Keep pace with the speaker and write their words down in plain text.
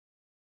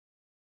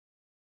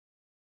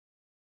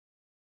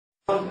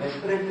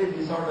Respiratory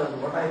disorders,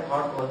 what I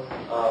thought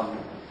was,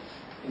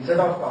 instead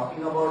of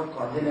talking about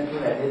congenital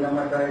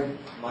adenomatoid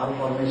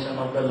malformation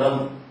of the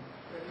lung,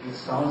 which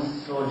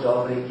sounds so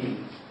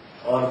jaw-breaking,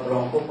 or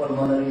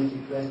bronchopulmonary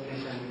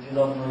sequestration, which is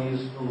of no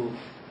use to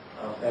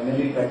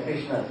family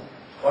practitioners,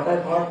 what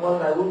I thought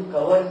was I would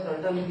cover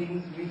certain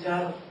things which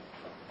are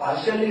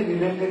partially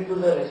related to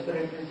the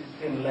respiratory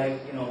system,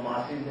 like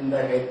masses in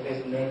the head,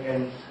 face, neck,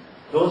 and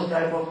those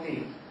type of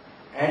things.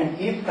 And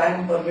if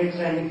time permits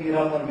and if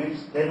era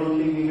permits, then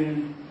only we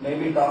will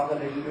maybe talk a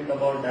little bit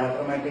about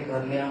diaphragmatic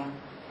hernia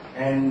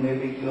and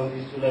maybe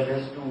fistula,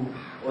 just to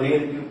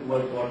orient you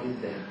towards what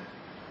is there.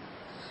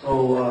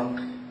 So,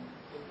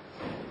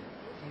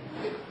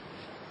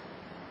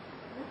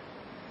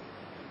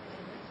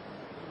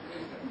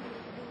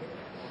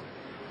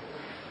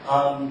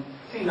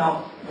 see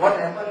now, what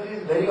happens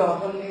is very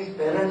often these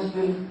parents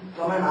will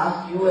come and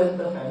ask you as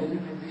the family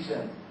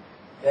physician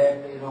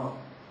that,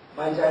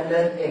 my child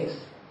has X.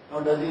 Now,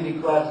 does he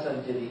require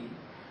surgery?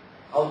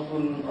 How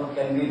soon, or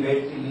can we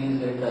wait till he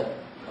is later?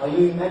 Now,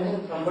 you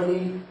imagine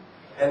somebody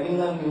having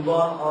a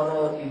newborn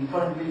or an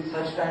infant with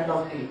such kind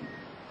of thing,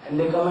 and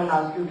they come and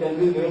ask you, can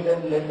we wait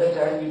and let the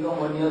child become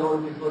 1 year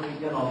old before we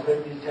can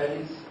operate this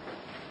child?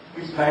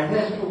 It's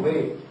madness to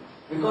wait,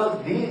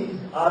 because these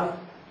are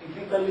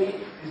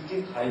typically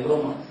cystic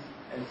hygromas,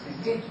 and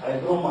cystic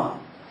hygroma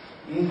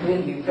is a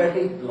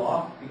lymphatic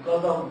block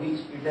because of which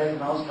it has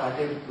now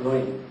started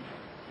growing,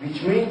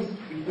 which means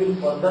it will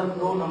further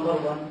grow, number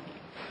one.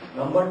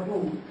 Number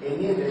two,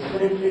 any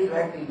respiratory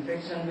tract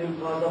infection will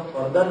cause a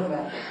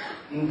further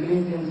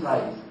increase in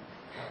size,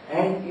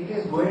 and it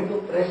is going to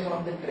press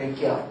on the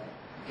trachea,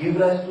 give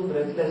rise to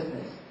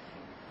breathlessness,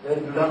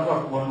 where blood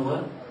clot won't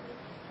work,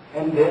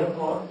 and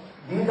therefore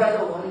these are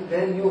the ones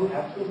where you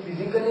have to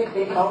physically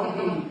take out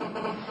the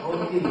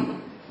whole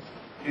thing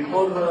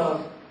before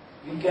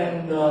we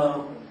can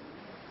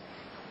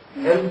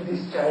help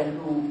this child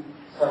to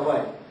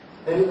survive.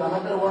 There is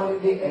another one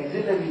in the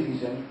axillary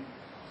region,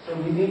 so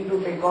we need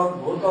to take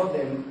out both of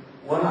them,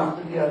 one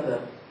after the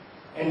other,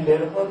 and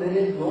therefore there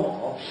is no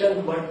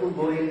option but to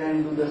go in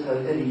and do the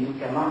surgery. You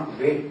cannot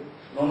wait,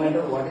 no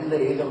matter what is the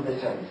age of the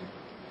child.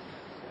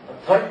 The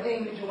third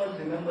thing which you must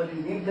remember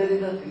is, if there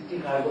is a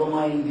cystic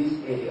hygroma in this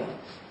area,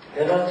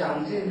 there are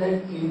chances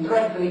that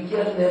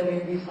intratracheal there may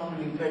be some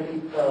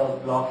lymphatic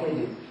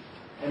blockages,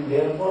 and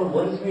therefore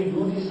once we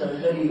do the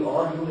surgery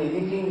or do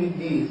anything with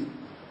these,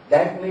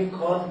 that may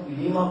cause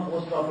edema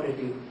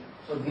post-operative.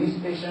 So these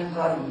patients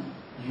are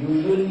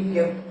usually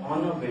kept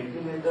on a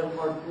ventilator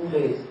for 2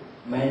 days,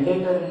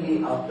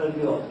 mandatorily after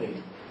the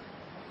operation.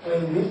 So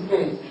in this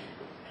case,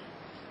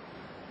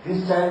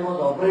 this child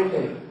was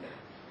operated,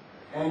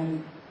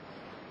 and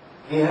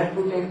we had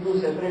to take 2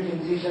 separate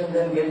incisions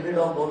and get rid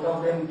of both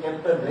of them,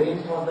 kept a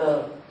drain for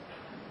the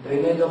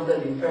drainage of the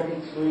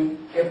lymphatic fluid,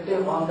 kept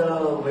him on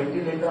the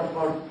ventilator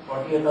for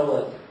 48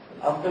 hours,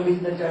 after which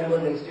the child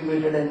was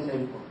extubated and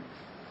sent home.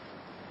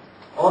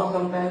 Or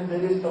sometimes there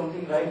is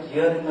something right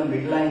here in the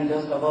midline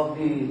just above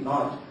the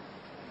notch.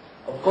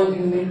 Of course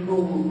you need to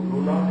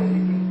rule out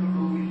anything to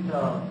do with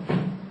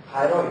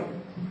thyroid,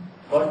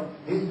 but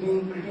this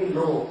being pretty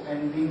low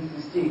and being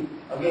cystic,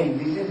 again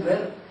this is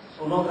where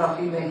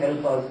sonography may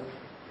help us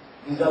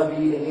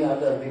vis-a-vis any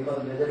other,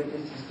 because whether it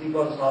is cystic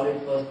or solid,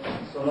 first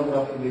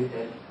sonography will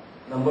help.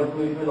 Number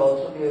two, it will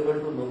also be able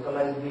to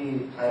localize the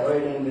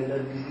thyroid and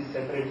whether this is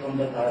separate from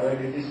the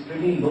thyroid. It is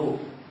pretty low,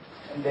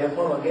 and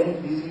therefore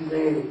again this is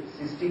a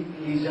cystic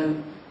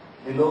lesion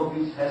below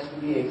which has to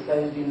be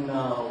excised in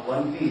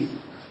one piece,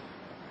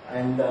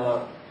 and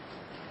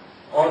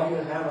or you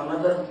have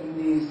another in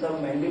the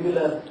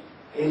submandibular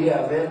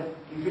area where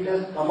if it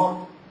has come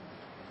up,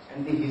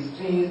 and the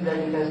history is that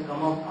it has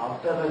come up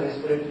after a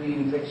respiratory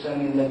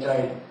infection in the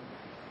child,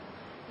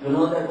 you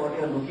know that what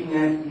you are looking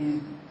at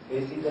is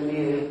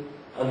basically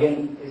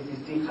again a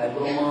cystic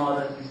hygroma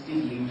or a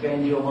cystic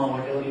lymphangioma,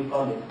 whatever you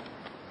call it.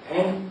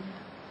 And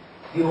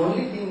the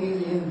only thing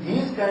is, in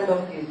these kind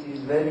of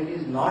cases where it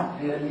is not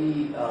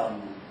really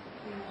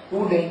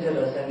too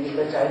dangerous and if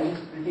the child is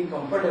pretty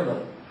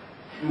comfortable,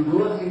 you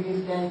do a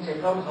CT scan,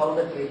 check out how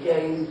the trachea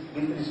is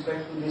with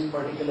respect to this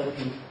particular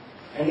thing.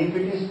 And if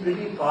it is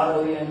pretty far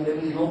away and there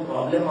is no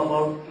problem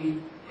about it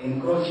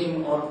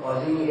encroaching or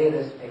causing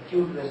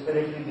acute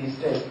respiratory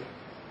distress,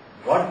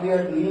 what we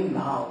are doing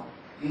now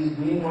is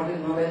doing what is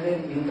known as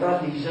an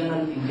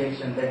intralesional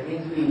injection. That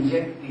means we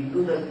inject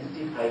into the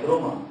cystic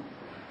hygroma.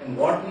 And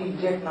what we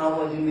inject now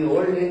was, in the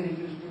old days it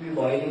used to be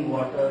boiling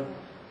water,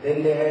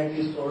 then they had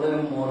this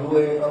sodium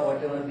moruate or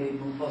whatever they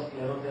do for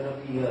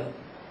sclerotherapy here.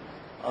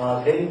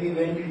 Then we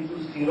went into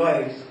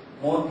steroids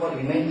more for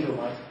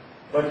hemangiomas,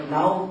 but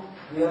now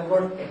we have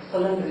got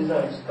excellent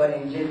results by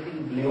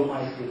injecting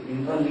bleomycin,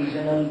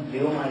 intralesional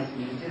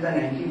bleomycin, which is an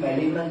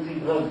anti-malignancy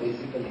drug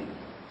basically.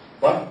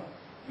 But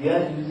we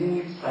are using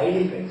its side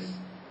effects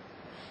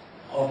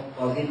of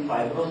causing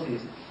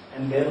fibrosis,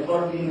 and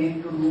therefore we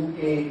need to do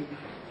a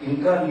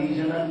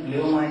intralesional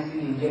bleomycin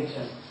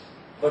injection.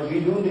 But we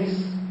do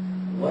this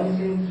once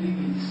in 3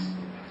 weeks.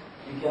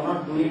 We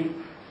cannot do it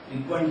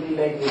frequently,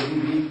 like every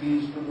week we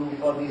used to do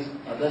for these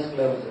other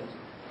sclerosis.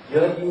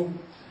 Here you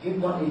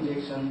give one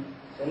injection,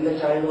 send the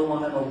child home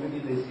on an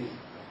OPD basis,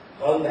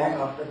 call back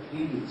after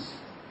 3 weeks,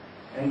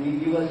 and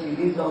we give a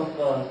series of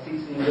 6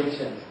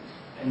 injections.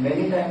 And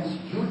many times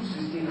huge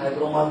cystic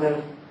fibromas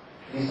have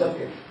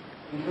disappeared,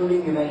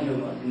 including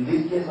hemangiomas. In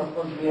this case, of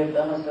course, we have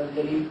done a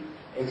surgery,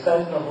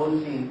 excised the whole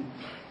thing,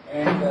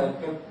 and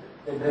kept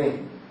the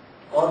drain.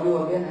 Or you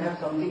again have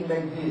something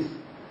like this,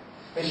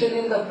 especially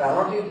in the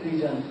parotid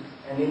region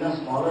and in a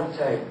smaller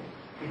child,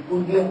 it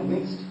could be a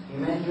mixed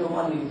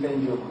hemangioma,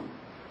 lymphangioma.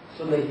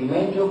 So the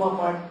hemangioma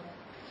part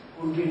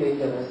could be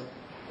dangerous,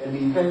 and the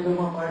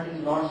lymphangioma part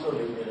is not so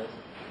dangerous.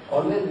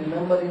 Always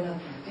remember, in a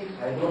cystic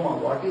fibroma,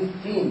 what is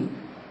seen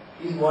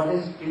is what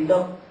is filled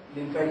up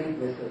lymphatic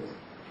vessels.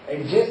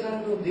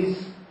 Adjacent to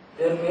this,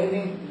 there may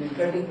be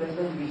lymphatic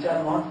vessels which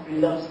are not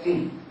filled up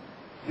still,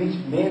 which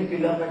may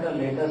fill up at a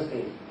later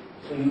stage.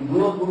 So you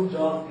do a good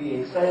job,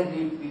 we excise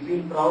it, we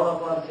feel proud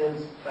of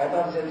ourselves, pat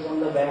ourselves on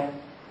the back,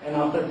 and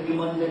after 3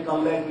 months they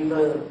come back with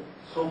a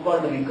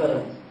so-called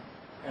recurrence.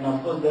 And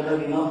of course there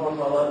are enough of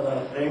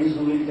our friends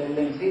who will tell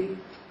them, see,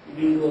 you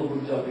didn't do a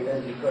good job, it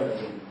has recurred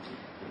again.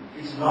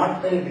 It's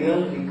not a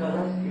real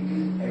recurrence, it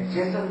is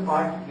adjacent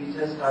part which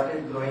has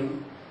started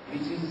growing,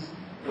 which is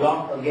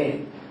blocked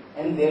again.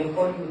 And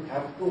therefore you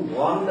have to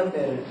warn the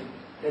parent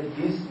that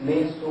this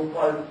may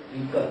so-called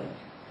recur.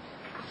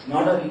 It's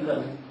not a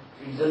recurrence,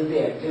 it's just the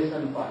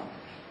adjacent part.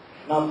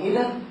 Now in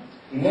an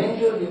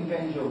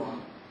hemangiolymphangioma,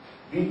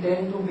 we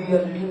tend to be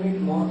a little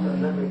bit more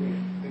conservative,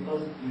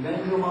 because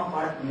hemangioma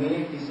part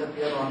may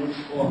disappear on its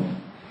own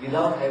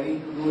without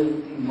having to do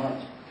anything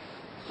much.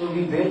 So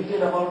we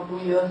waited about 2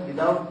 years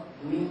without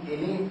doing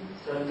any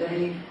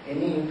surgery,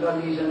 any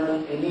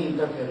intralesional, any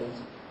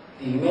interference.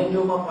 The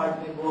hemangioma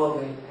part may go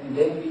away, and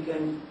then we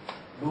can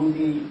do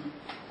the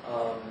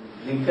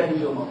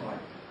lymphangioma part.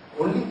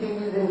 Only thing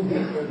is, in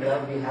this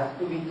area we have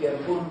to be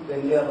careful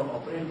when we are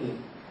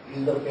operating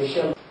is the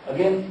facial.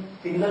 Again,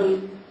 single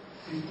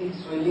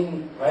cystic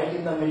swelling right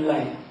in the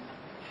midline.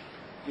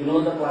 You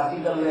know the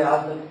classical way,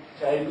 ask the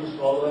child to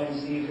swallow and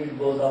see if it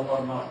goes up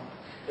or not.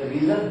 The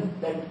reason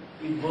that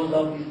it goes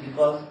up is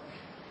because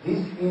this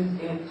is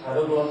a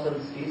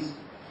thyroglossal cyst,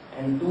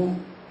 and 2,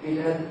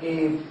 it has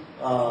a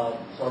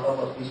sort of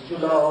a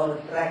fistula or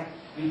tract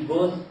which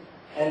goes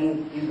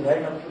and is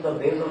right up to the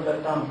base of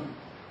the tongue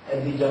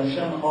at the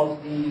junction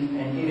of the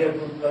anterior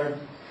 2/3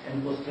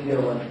 and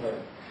posterior 1/3.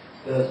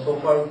 The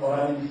so-called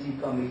foramen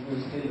cecum, if you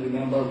still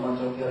remember much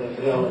of your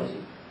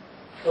embryology.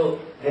 So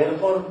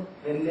therefore,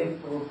 when they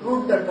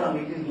protrude the tongue,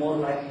 it is more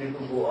likely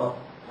to go up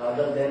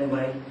rather than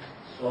by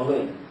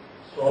swallowing.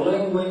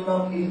 Swallowing going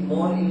up is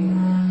more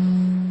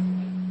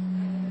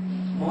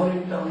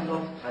in terms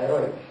of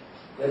thyroid.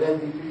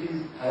 Whereas if it is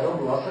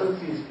thyroglossal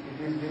cyst, it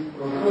is with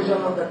protrusion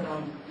of the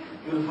tongue,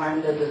 you will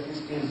find that the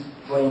cyst is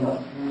going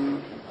up.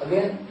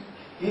 Again,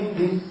 in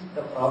this,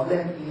 the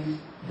problem is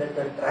that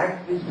the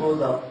tract which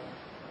goes up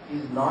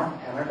is not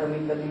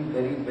anatomically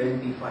very well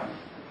defined.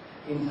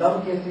 In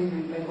some cases,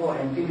 it may go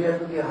anterior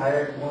to the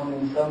hyoid bone,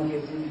 in some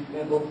cases, it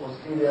may go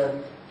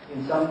posterior,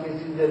 in some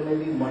cases, there may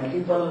be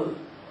multiple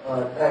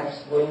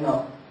tracts going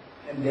up,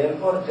 and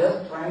therefore,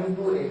 just trying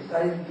to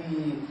excise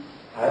the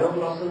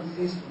thyroglossal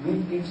cyst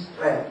with its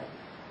tract,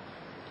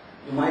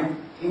 you might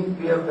think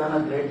we have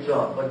done a great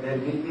job, but there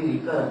will be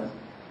recurrence.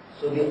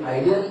 So the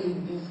ideal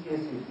in these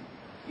cases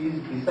is,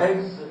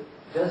 besides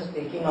just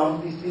taking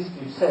out the cyst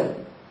itself,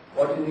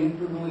 what you need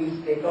to do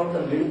is take out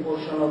the mid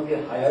portion of the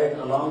hyoid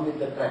along with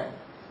the tract.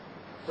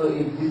 So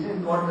if this is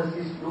what the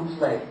cyst looks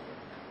like,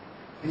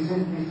 this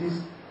is the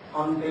cyst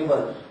on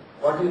table.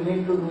 What you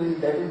need to do is,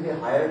 that is the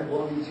hyoid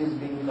bone which is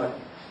being cut.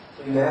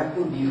 So you have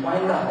to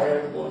define the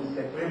hyoid bone,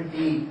 separate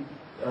the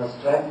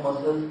strap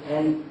muscles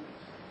and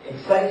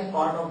excise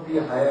part of the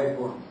hyoid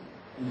bone.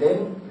 And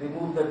then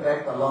remove the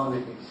tract along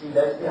with it. See,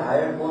 that's the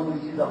hyoid bone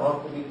which is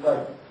about to be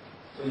cut.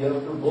 So you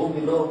have to go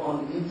below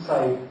on each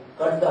side,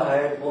 cut the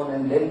hyoid bone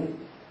and then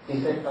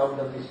dissect out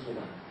the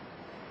fistula.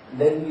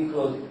 Then we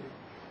close it.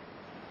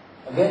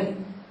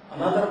 Again,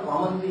 another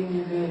common thing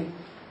is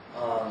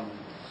a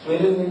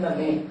swelling in the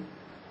neck,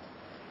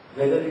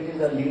 whether it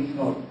is a lymph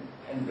node,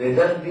 and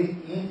whether this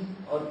is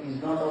or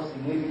is not of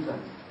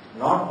significance.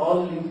 Not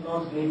all lymph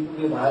nodes need to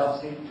be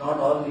biopsied, not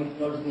all lymph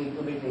nodes need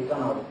to be taken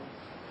out.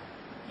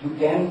 You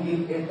can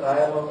give a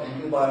trial of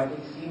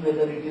antibiotics, see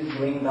whether it is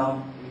going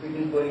down. If it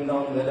is going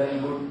down, well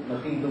and good,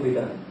 nothing to be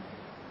done.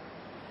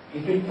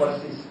 If it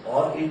persists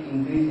or it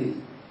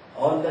increases,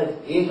 or the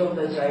age of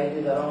the child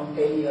is around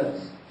 10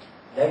 years,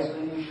 that's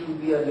when you should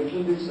be a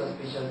little bit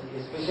suspicious,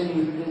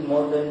 especially if it is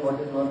more than what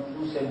is not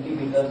 2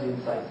 centimeters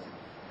in size.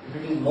 If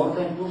it is more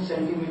than 2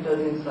 centimeters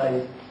in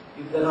size,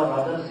 if there are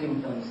other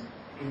symptoms,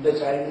 if the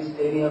child is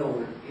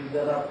 10-year-old, if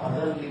there are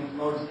other lymph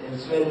nodes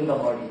elsewhere in the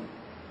body,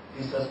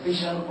 the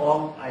suspicion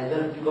of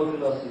either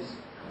tuberculosis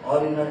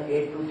or in an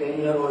 8 to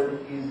 10-year-old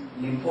is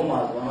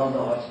lymphomas, one of the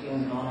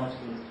Hodgkin's,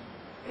 non-Hodgkin's,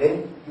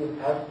 then you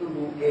have to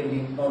do a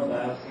lymph node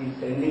biopsy,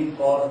 send it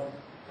for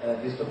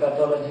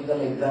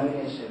histopathological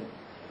examination.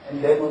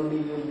 and then only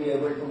you will be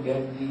able to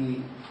get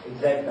the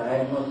exact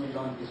diagnosis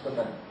on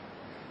histotherapy.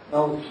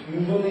 Now,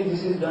 usually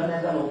this is done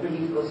as an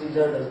OPD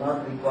procedure, does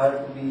not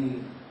require to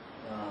be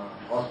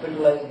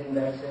hospitalized in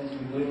that sense.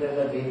 We do it as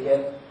a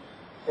daycare,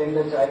 send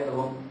the child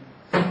home.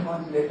 6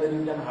 months later,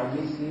 you can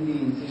hardly see the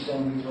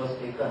incision which was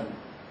taken,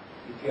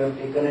 if you have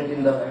taken it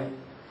in the right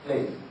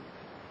place.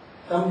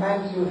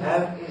 Sometimes you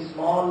have a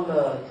small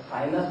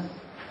sinus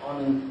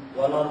on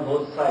one or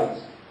both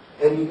sides.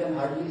 Then you can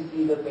hardly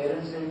see, the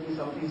parents say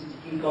something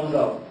sticky comes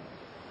out.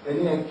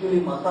 When you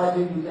actually massage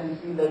it, you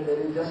can see that there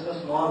is just a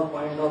small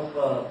point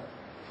of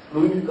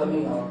fluid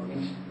coming out,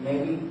 which may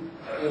be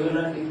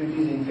irrelevant if it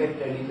is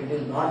infected. If it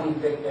is not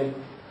infected,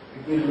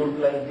 it will look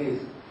like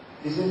this.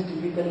 This is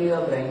typically a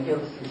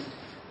branchial cyst,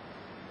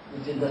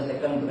 which is the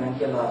second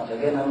branchial arch.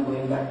 Again, I am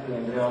going back to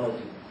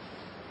embryology.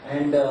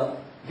 And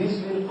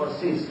this will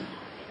persist,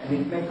 and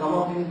it may come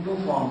up in two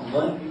forms.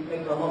 One, it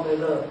may come up as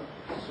a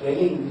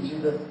swelling, which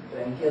is the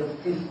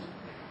branchial cyst,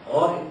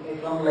 or it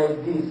may come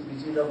like this,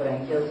 which is a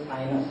branchial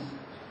sinus.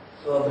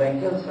 So a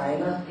branchial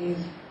sinus is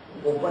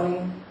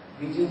opening,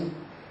 which is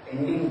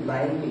ending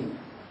blindly,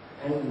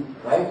 and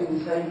right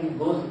inside it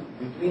goes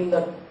between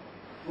the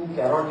two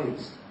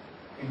carotids.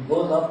 It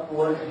goes up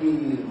towards the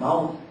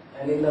mouth,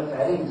 and in the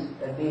pharynx,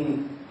 at the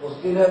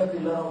posterior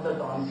pillar of the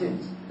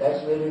tonsils,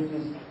 that's where it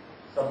is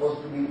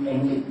supposed to be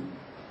ending.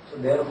 So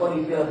therefore,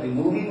 if you are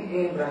removing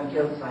a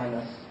branchial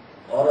sinus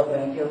or a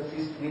branchial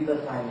cyst with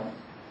a sinus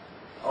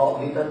or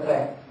with a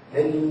tract,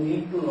 then you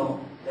need to know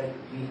that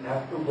we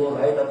have to go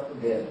right up to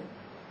there.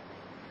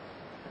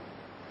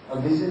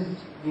 Now this is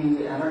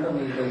the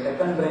anatomy. The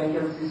second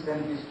branchial cyst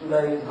and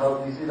fistula is how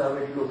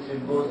it looks.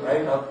 It goes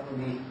right up to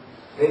the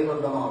base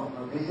of the mouth.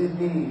 Now this is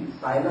the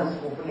sinus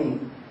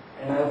opening,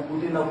 and I have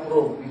put in a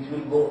probe which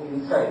will go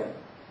inside.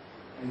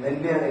 And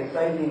when we are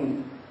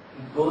exciting,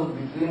 it goes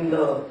between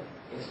the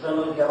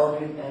external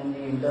carotid and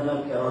the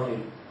internal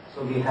carotid.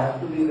 So we have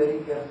to be very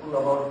careful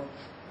about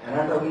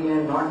anatomy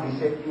and not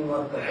dissecting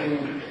or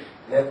cutting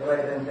left,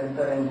 right and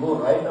center, and go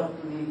right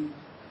up to the,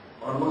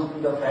 almost to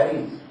the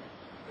pharynx.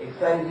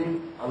 Excise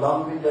it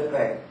along with the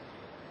tract.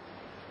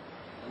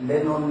 And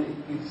then only,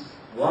 it's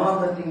one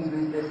of the things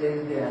which they say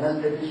is the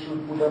anesthetist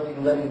should put a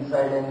finger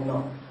inside and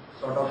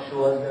sort of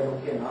show us that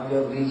okay, now you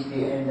have reached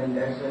the end, and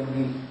that's when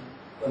we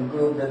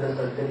conclude that the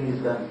surgery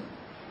is done.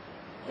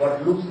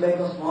 What looks like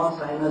a small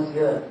sinus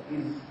here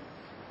is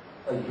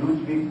a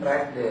huge big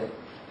tract there,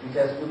 which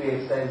has to be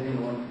excised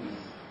in one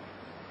piece.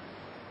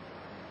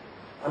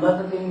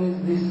 Another thing is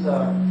this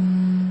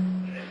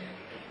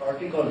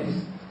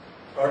torticollis.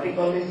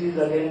 Torticollis is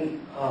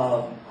again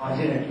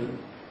congenital.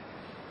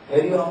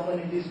 Very often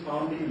it is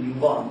found in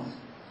newborns,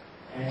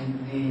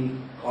 and the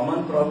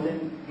common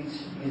problem which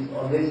is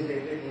always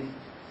stated is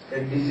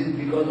that this is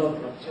because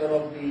of rupture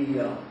of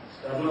the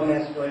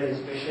sternomastoid,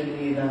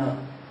 especially in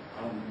a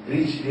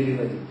breech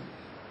delivery.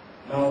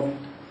 Now,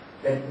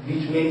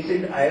 which makes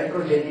it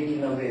iatrogenic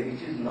in a way,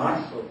 which is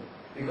not so,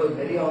 because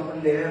very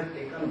often they have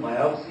taken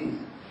biopsies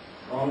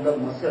from the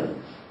muscle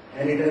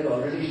and it has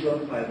already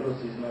shown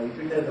fibrosis. Now, if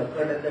it has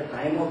occurred at the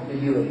time of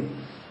delivery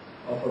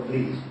of a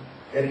breech,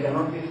 there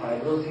cannot be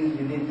fibrosis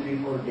within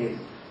 3-4 days.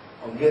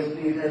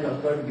 Obviously, it has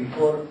occurred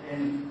before,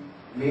 and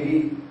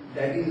maybe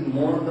that is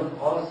more the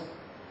cause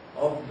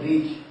of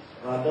breech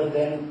rather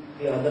than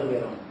the other way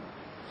around.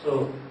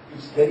 So,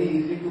 it's very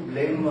easy to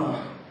blame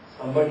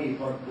somebody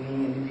for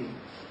doing anything,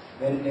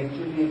 when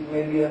actually it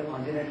may be a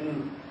congenital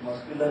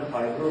muscular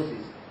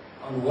fibrosis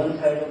on one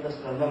side of the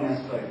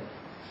sternomastoid,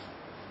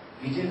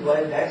 which is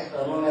why that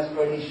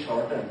sternomastoid is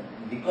shortened.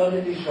 Because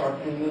it is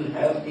shortened, you will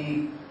have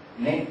the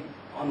neck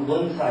on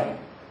one side,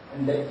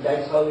 and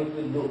that's how it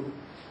will look.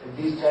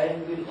 This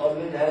child will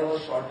always have a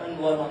shortened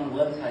one on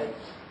one side,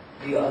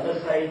 the other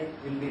side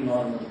will be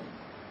normal.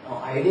 Now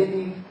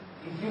ideally,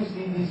 if you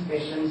see these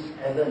patients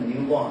as a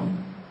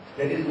newborn,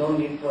 there is no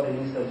need for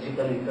any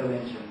surgical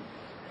intervention.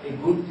 A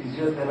good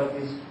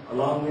physiotherapist,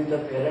 along with the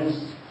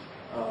parents'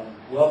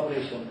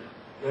 cooperation,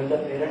 where the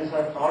parents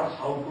are taught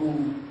how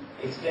to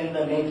extend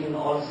the neck in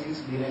all 6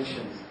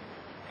 directions,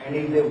 and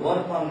if they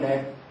work on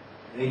that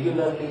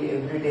regularly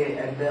every day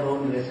at their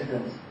own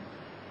residence,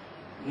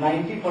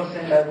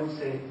 90% I would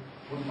say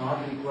would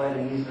not require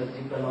any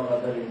surgical or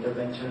other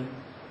intervention.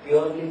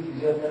 Purely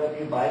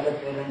physiotherapy by the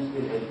parents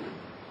will help.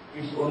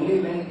 It's only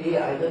when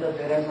either the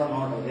parents are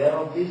not aware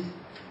of this,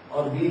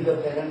 or B, the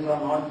parents are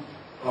not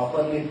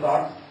properly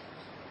taught,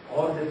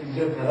 or the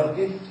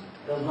physiotherapist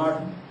does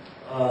not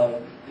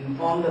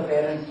inform the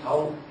parents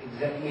how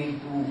exactly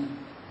to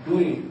do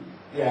it.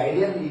 The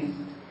idea is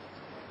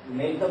to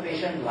make the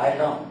patient lie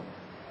down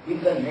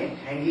with the neck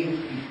hanging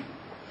free.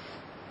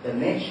 The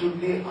neck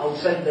should be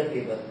outside the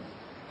table,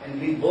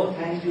 and with both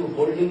hands you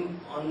hold him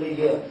on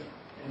the ear,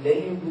 and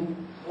then you do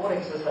 4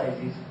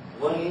 exercises.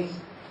 One is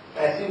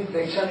passive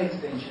flexion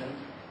extension,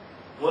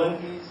 one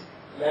is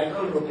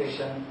lateral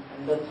rotation,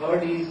 and the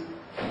third is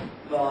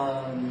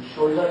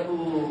shoulder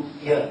to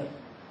ear.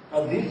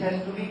 Now this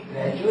has to be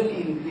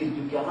gradually increased.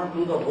 You cannot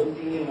do the whole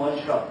thing in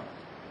one shot.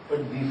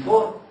 But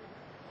before,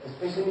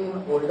 especially in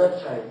an older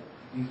child,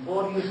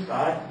 before you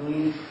start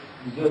doing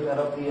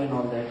physiotherapy and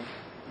all that,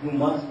 you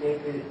must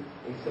take an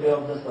X-ray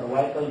of the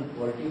cervical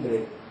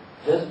vertebrae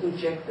just to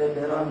check that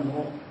there are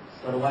no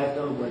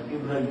cervical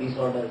vertebral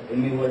disorders,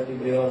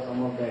 hemivertebrae or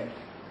some of that.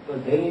 So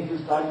then if you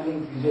start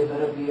doing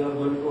physiotherapy, you are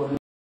going to